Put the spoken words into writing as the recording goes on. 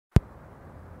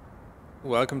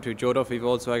Welcome to Joe Duffy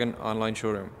Volkswagen online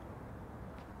showroom.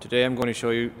 Today I'm going to show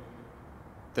you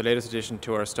the latest addition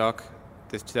to our stock,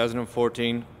 this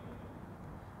 2014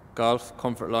 Golf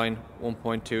Comfortline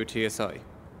 1.2 TSI.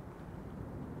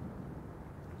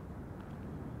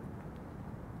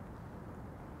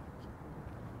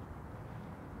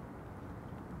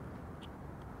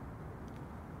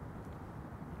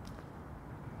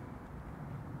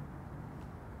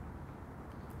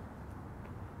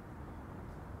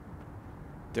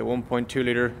 The 1.2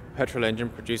 litre petrol engine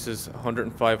produces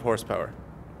 105 horsepower.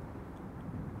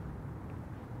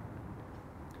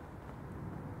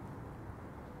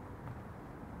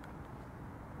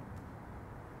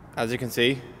 As you can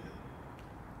see,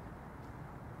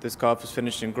 this Golf is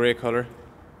finished in grey colour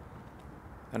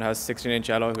and has 16-inch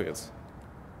alloy wheels.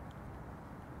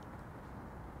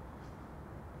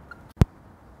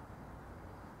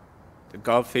 The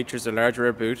Golf features a large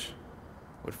rear boot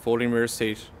with folding rear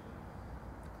seat.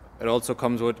 It also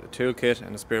comes with a toolkit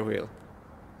and a spare wheel.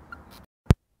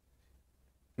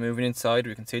 Moving inside,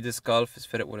 we can see this Golf is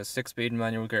fitted with a 6-speed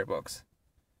manual gearbox.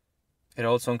 It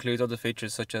also includes other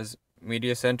features such as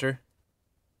media center,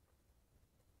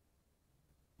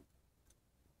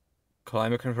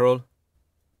 climate control,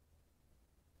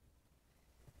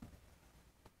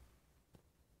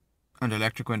 and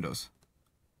electric windows.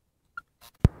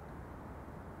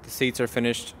 The seats are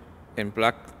finished in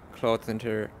black cloth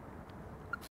interior,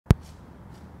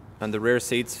 and the rear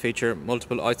seats feature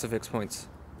multiple ISOFIX points.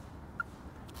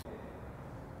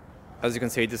 As you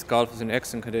can see, this Golf is in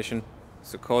excellent condition,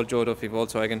 so call Joe Duffy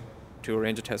Volkswagen to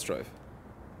arrange a test drive.